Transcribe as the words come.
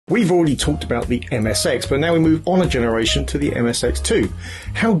We've already talked about the MSX, but now we move on a generation to the MSX2.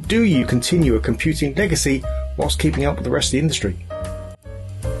 How do you continue a computing legacy whilst keeping up with the rest of the industry?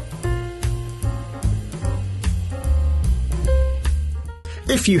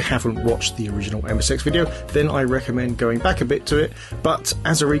 If you haven't watched the original MSX video, then I recommend going back a bit to it, but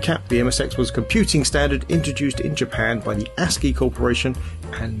as a recap, the MSX was a computing standard introduced in Japan by the ASCII Corporation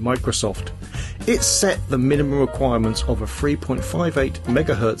and Microsoft. It set the minimum requirements of a 3.58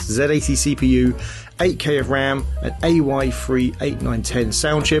 MHz Z80 CPU, 8K of RAM, an AY3 8910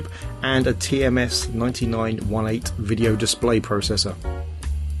 sound chip, and a TMS 9918 video display processor.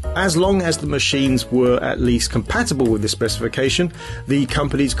 As long as the machines were at least compatible with this specification, the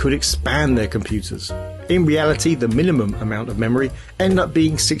companies could expand their computers. In reality, the minimum amount of memory ended up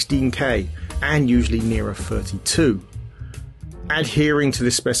being 16K, and usually nearer 32. Adhering to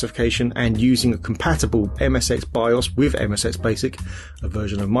this specification and using a compatible MSX BIOS with MSX Basic, a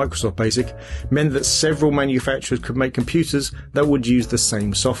version of Microsoft Basic, meant that several manufacturers could make computers that would use the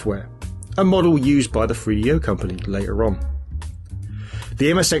same software, a model used by the 3DO company later on.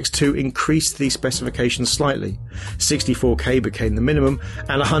 The MSX2 increased the specifications slightly. 64K became the minimum,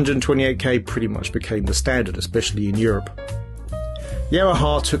 and 128K pretty much became the standard, especially in Europe.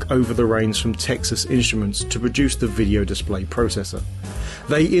 Yamaha took over the reins from Texas Instruments to produce the video display processor.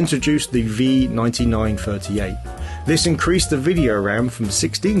 They introduced the V9938. This increased the video RAM from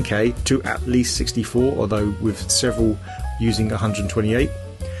 16K to at least 64, although with several using 128.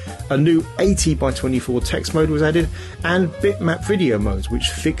 A new 80x24 text mode was added, and bitmap video modes, which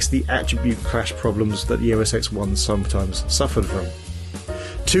fixed the attribute clash problems that the MSX1 sometimes suffered from.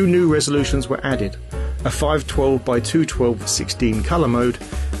 Two new resolutions were added, a 512x212 16 colour mode,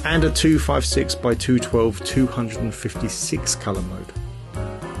 and a 256x212 256 colour mode.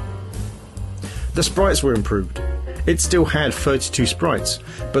 The sprites were improved. It still had 32 sprites,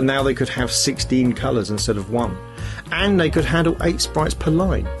 but now they could have 16 colours instead of 1, and they could handle 8 sprites per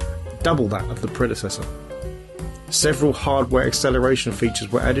line, double that of the predecessor. Several hardware acceleration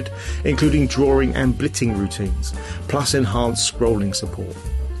features were added, including drawing and blitting routines, plus enhanced scrolling support.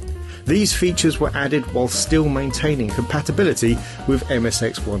 These features were added while still maintaining compatibility with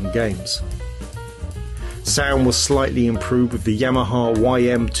MSX1 games. Sound was slightly improved with the Yamaha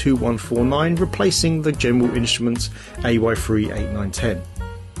YM2149 replacing the General Instruments AY3 8910.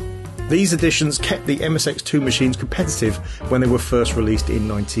 These additions kept the MSX2 machines competitive when they were first released in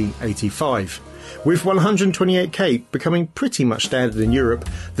 1985. With 128K becoming pretty much standard in Europe,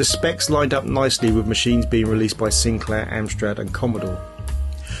 the specs lined up nicely with machines being released by Sinclair, Amstrad and Commodore.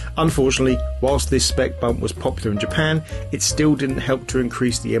 Unfortunately, whilst this spec bump was popular in Japan, it still didn't help to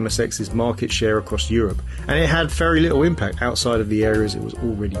increase the MSX's market share across Europe, and it had very little impact outside of the areas it was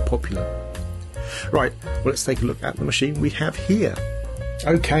already popular. Right, well, let's take a look at the machine we have here.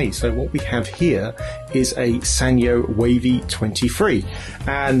 Okay, so what we have here is a Sanyo Wavy 23,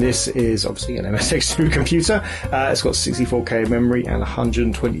 and this is obviously an MSX2 computer. It's got 64K of memory and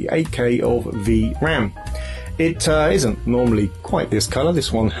 128K of VRAM. It isn't normally quite this colour.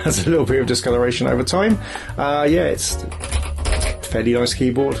 This one has a little bit of discoloration over time. Yeah, it's a fairly nice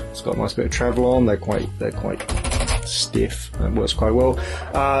keyboard. It's got a nice bit of travel on. They're quite stiff. It works quite well.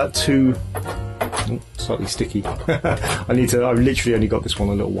 Slightly sticky. I've literally only got this one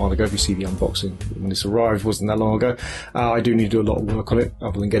a little while ago. If you see the unboxing when this arrived, it wasn't that long ago. I do need to do a lot of work on it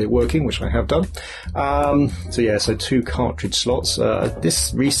other than get it working, which I have done. So 2 cartridge slots.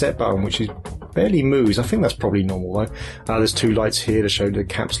 This reset button, which is barely moves. I think that's probably normal though. There's 2 lights here to show the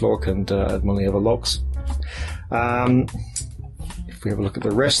caps lock and one of the other locks. If we have a look at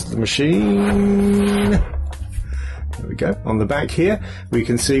the rest of the machine, there we go. On the back here, we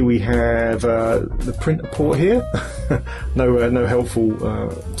can see we have the printer port here. no helpful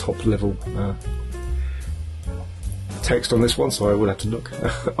top level text on this one, so I will have to look.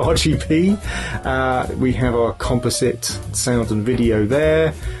 RGB. We have our composite sound and video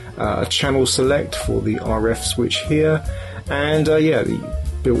there. A channel select for the RF switch here, and the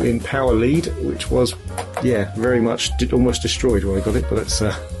built-in power lead, which was very much almost destroyed when I got it, but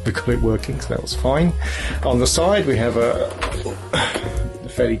we got it working, so that was fine. On the side we have a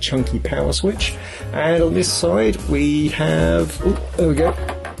fairly chunky power switch, and on this side we have there we go.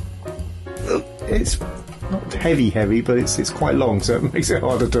 It's not heavy, but it's quite long, so it makes it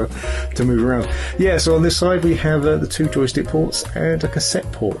harder to move around. Yeah, so on this side we have the 2 joystick ports and a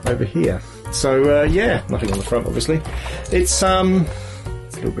cassette port over here. So nothing on the front, obviously. It's a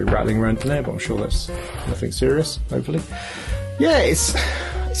little bit rattling around in there, but I'm sure that's nothing serious, hopefully. Yeah, it's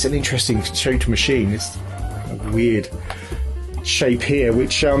an interesting shaped machine. It's a weird shape here,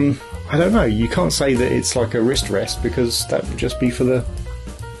 which I don't know, you can't say that it's like a wrist rest, because that would just be for the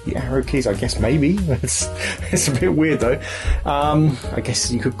the arrow keys, I guess maybe. It's a bit weird though. I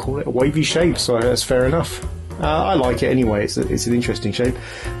guess you could call it a wavy shape, so that's fair enough. I like it anyway. It's an interesting shape.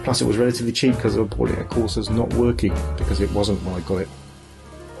 Plus, it was relatively cheap because I bought it, of course, as not working because it wasn't when I got it.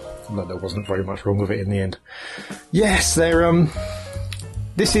 But there wasn't very much wrong with it in the end. Yes,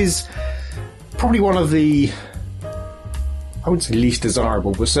 this is probably one of the, I wouldn't say least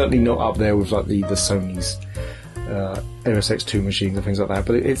desirable, but certainly not up there with like the Sony's MSX2 machines and things like that.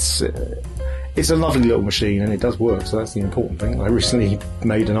 But it's a lovely little machine and it does work, so that's the important thing. I recently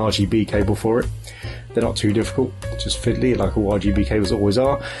made an RGB cable for it. They're not too difficult, just fiddly like all RGB cables always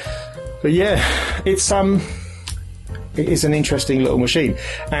are. But yeah, it is an interesting little machine.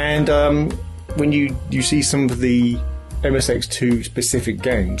 And when you see some of the MSX2 specific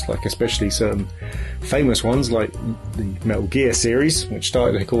games, like especially certain famous ones like the Metal Gear series, which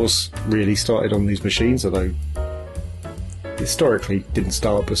started, of course, really started on these machines, although historically didn't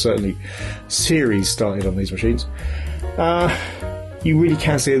start, but certainly series started on these machines. You really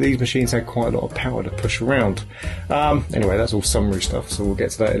can see that these machines had quite a lot of power to push around. Anyway, that's all summary stuff, so we'll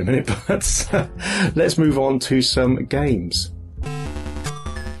get to that in a minute, but let's move on to some games.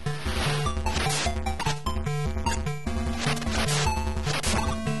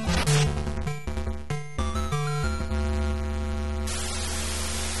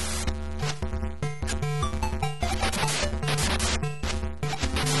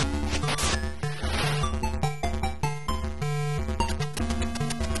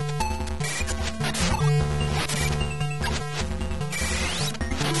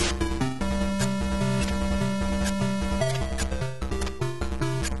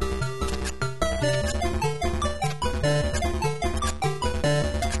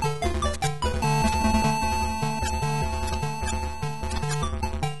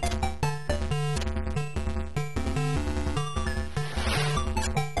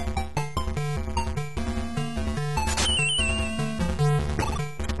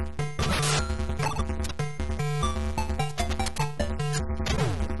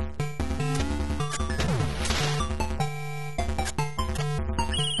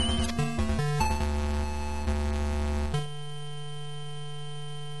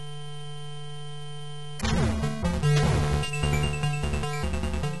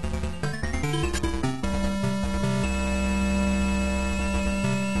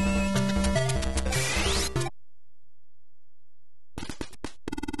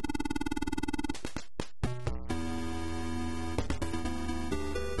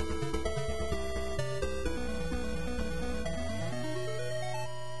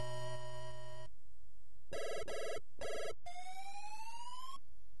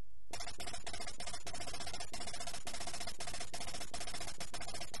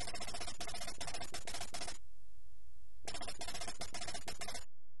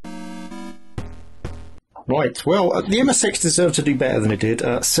 Right, well, the MSX deserved to do better than it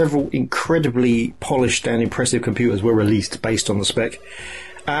did. Several incredibly polished and impressive computers were released based on the spec,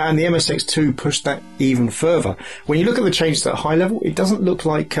 and the MSX2 pushed that even further. When you look at the changes at high level, it doesn't look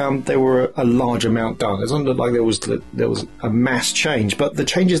like there were a large amount done. It doesn't look like there was a mass change, but the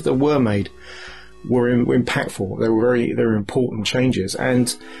changes that were made were impactful. They were important changes,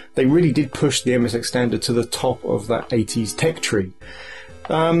 and they really did push the MSX standard to the top of that 80s tech tree.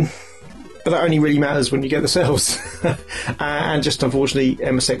 But that only really matters when you get the sales. And just unfortunately,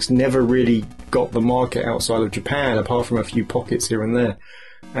 MSX never really got the market outside of Japan, apart from a few pockets here and there.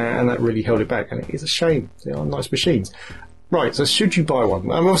 And that really held it back. And it is a shame. They are nice machines. Right, so should you buy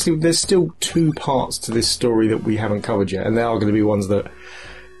one? Obviously, there's still two parts to this story that we haven't covered yet. And they are going to be ones that,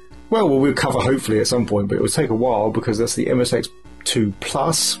 well, we'll cover hopefully at some point. But it will take a while, because that's the MSX2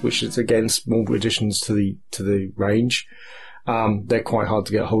 Plus, which is, again, small additions to the range. They're quite hard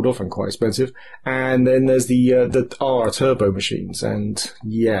to get hold of and quite expensive. And then there's the R turbo machines, and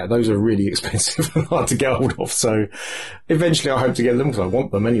yeah, those are really expensive and hard to get hold of. So eventually I hope to get them, because I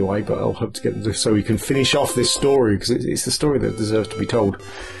want them anyway, but I'll hope to get them so we can finish off this story, because it's a story that deserves to be told.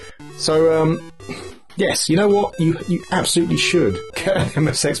 So yes, you know what? You absolutely should get an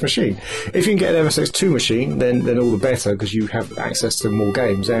MSX machine. If you can get an MSX2 machine, then all the better, because you have access to more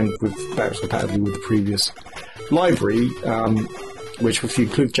games, and with backwards compatibility with the previous library, which if you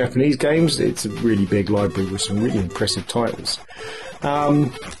include Japanese games, it's a really big library with some really impressive titles. Now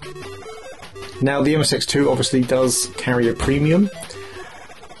the MSX2 obviously does carry a premium,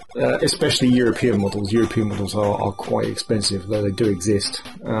 especially European models. European models are quite expensive, though they do exist.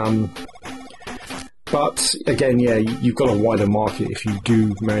 But again, yeah, you've got a wider market if you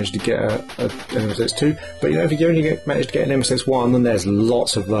do manage to get an MSX2. But if you only manage to get an MSX1, then there's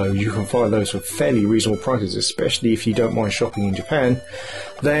lots of those. You can find those for fairly reasonable prices, especially if you don't mind shopping in Japan.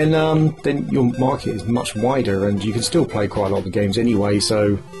 then your market is much wider, and you can still play quite a lot of the games anyway.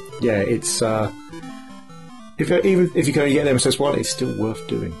 So yeah, it's even if you can only get an MSX1, it's still worth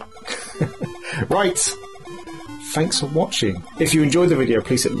doing. Right. Thanks for watching. If you enjoyed the video,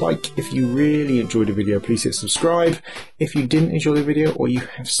 please hit like. If you really enjoyed the video, please hit subscribe. If you didn't enjoy the video or you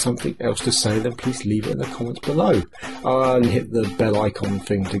have something else to say, then please leave it in the comments below. And hit the bell icon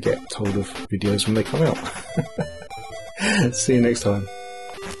thing to get told of videos when they come out. See you next time.